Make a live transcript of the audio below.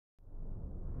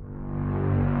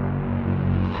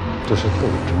这是斗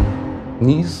争，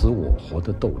你死我活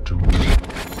的斗争。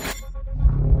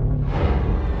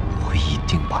我一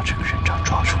定把这个人渣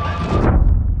抓出来。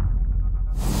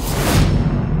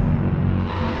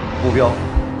目标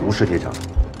不是铁厂，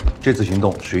这次行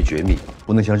动属于绝密，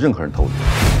不能向任何人透露。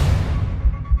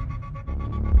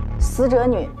死者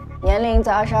女，年龄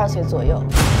在22岁左右，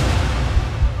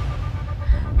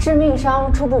致命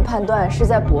伤初步判断是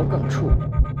在脖梗处。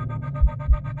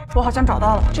我好像找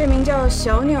到了，这名叫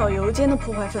小鸟邮间的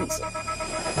破坏分子，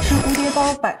是蝴蝶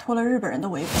包摆脱了日本人的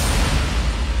围捕。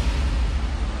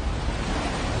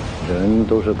人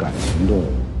都是感情动物，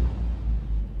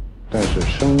但是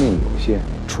生命有限，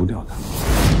除掉它。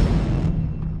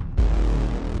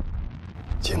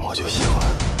芥末就喜欢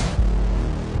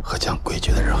和讲规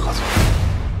矩的人合作。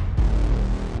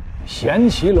贤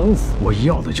妻冷子，我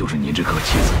要的就是你这颗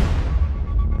棋子。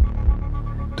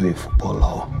对付伯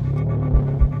劳，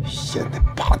先得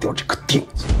拔掉这颗钉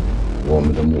子。我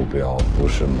们的目标不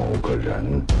是某个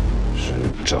人，是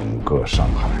整个上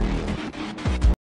海。